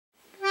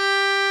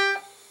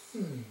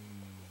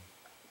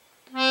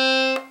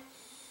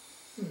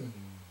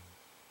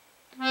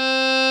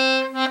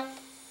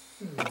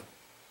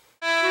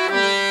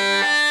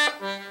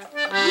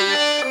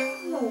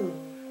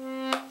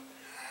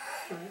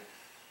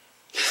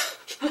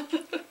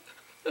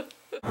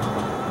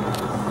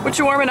What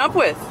you warming up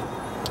with?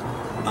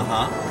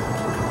 Uh-huh.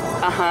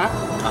 Uh-huh.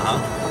 Uh-huh.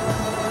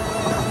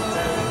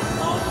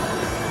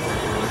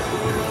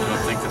 I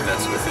don't think that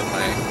that's within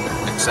my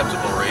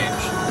acceptable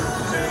range.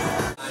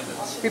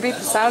 We beat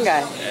the sound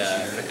guy.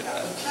 Yeah, I figured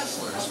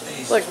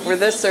that. Look, we're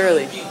this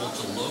early. Well,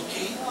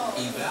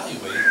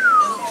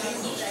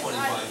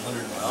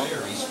 I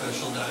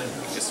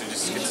guess we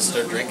just get to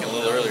start drinking a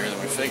little earlier than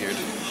we figured.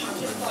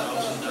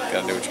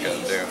 Gotta do what you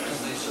gotta do.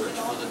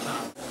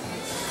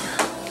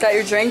 Got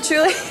your drink,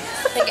 Julie?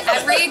 Like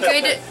every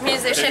good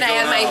musician, I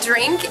have my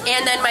drink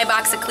and then my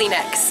box of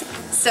Kleenex.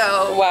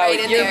 So Wow, right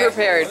in you're there.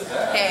 prepared.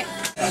 Okay.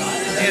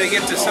 Hey, to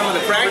get to some of the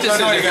practices,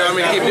 you want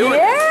me to keep doing it?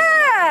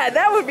 Yeah,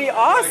 that would be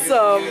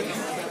awesome.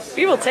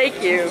 We will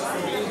take you.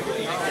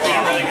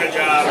 Really good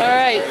job. All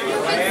right.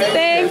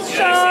 Thanks,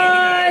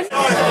 Sean.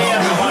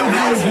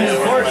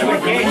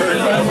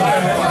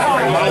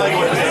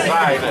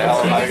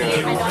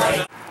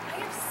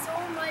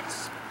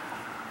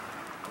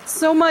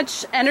 So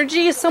much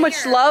energy, so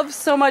much love,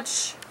 so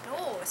much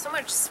So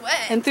much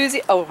sweat.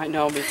 enthusiasm. Oh, I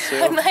know, me too.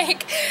 I'm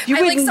like, You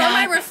I would like saw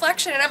my not-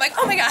 reflection and I'm like,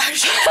 oh my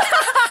gosh.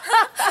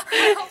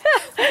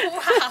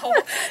 Wow.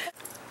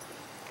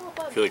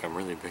 I feel like I'm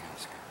really big on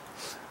this.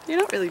 You're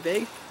not really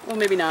big. Well,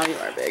 maybe now you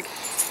are big.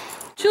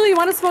 Julie, you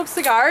want to smoke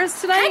cigars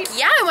tonight? Heck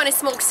yeah, I want to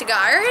smoke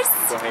cigars.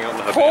 Go hang out in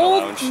the Havana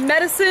Cold Lounge.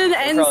 medicine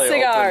and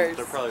cigars.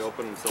 They're probably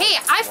open until Hey,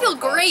 I feel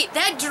great.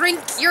 That drink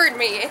cured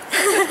me.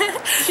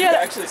 She had,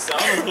 actually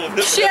sound a little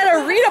bit. she had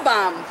a Rita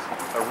bomb.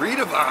 A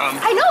Rita bomb.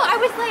 I know, I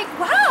was like,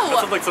 wow.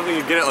 Sounds like something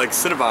you get at like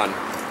Cinnabon.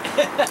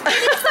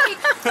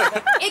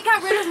 It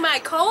got rid of my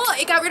cold,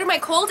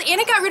 and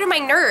it got rid of my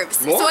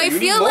nerves. More? So I You need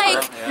feel more.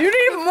 like You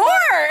need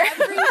more.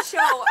 every show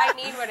I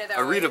need one of those.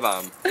 A Rita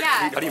bomb.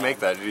 Yeah. How do you make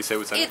that? Did you say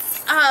what's in it? It's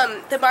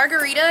the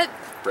margarita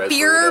Raspberry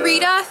beer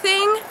Rita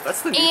thing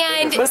That's the new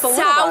and thing. With a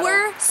little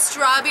sour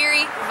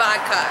strawberry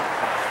vodka.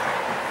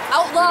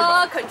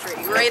 Outlaw country,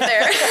 right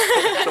there.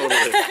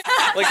 Totally.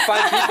 Like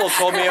 5 people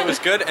told me it was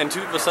good, and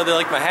 2 people said they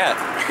liked my hat.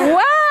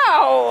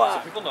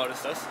 Wow. People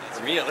noticed us.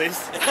 For me, at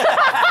least.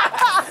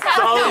 It's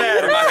all that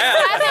matters.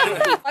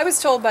 My hat. I was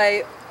told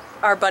by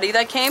our buddy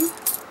that came,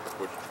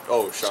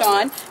 Oh, Sean.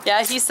 Sean.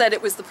 Yeah, he said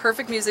it was the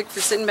perfect music for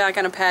sitting back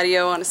on a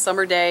patio on a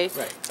summer day.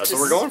 Right. That's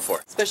what we're going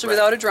for. Especially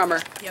without a drummer.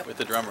 With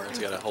the drummer, it's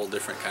got a whole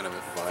different kind of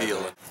a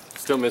feel.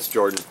 Still miss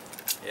Jordan.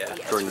 Yeah.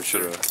 Jordan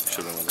should have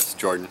known this.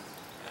 Jordan.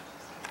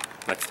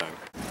 Next time.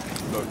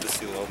 Go to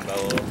see Low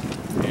Mellow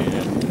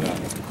and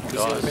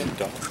Dawes.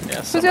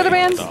 Yeah, Who's the other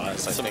band?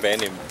 Some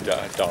band named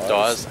Dawes.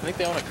 Dawes. I think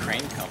they own a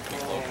crane company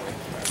locally.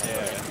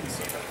 Yeah.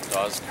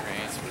 Dawes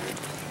Cranes.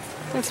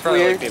 That's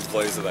Probably weird. like the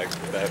employees of that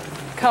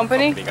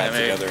Company? company got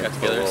together and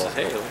put a little,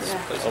 hey,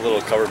 a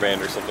little cover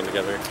band or something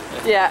together.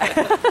 Yeah.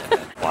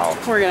 wow.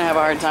 We're gonna have a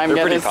hard time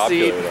They're getting pretty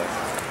a seat. popular though.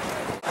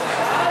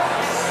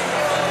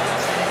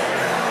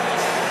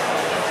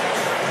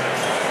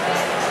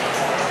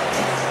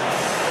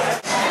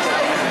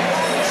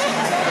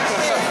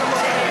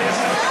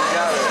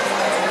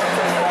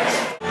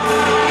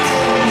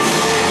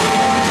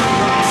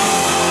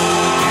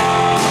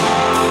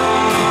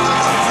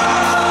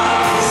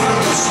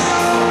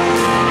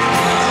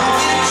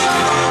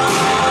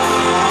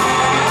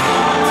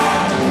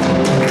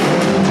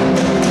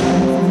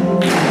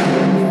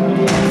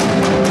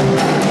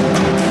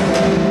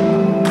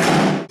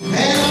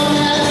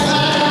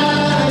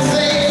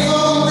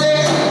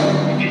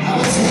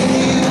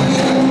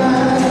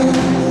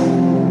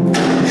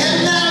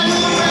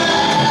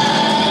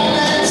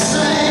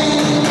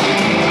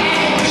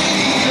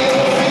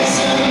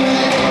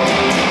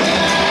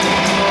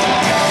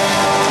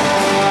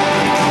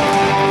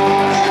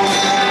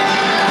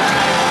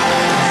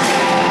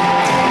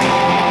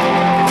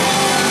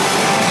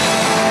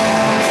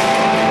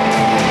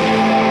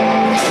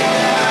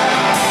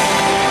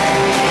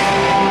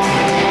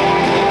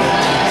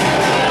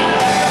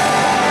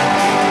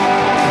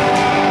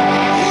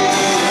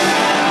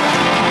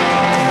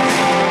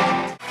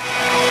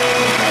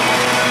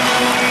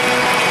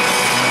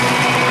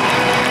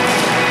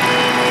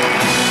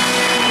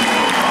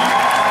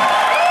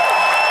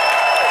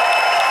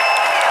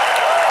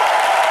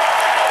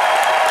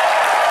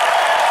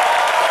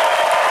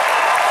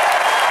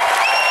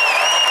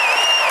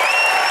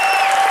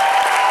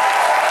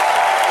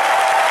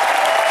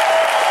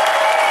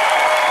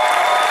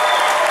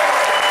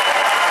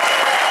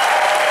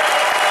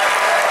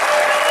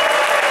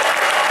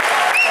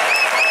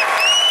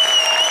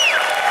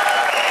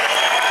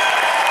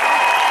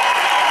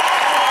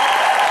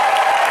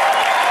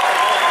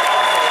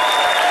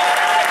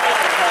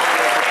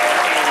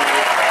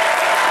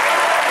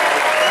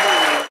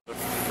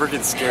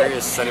 Freaking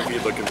scariest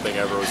centipede looking thing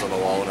ever was on the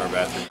wall in our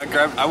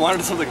bathroom. I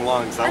wanted something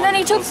long, so And then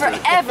he took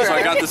forever. So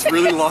I got this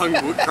really long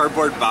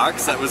cardboard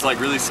box that was like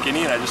really skinny,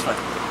 and I just went,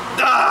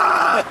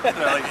 ah! And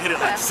I like hit it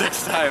like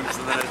 6 times,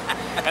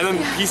 and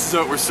then pieces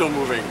of it were still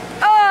moving.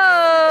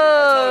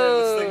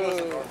 Oh! This thing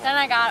wasn't normal. Then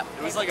I got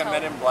It was like a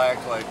Men in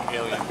Black like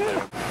alien thing.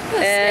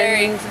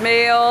 And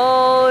may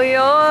all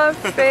your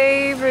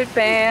favorite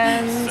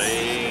bands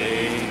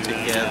Stay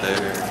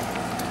together.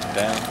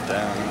 Down,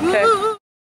 down. Okay.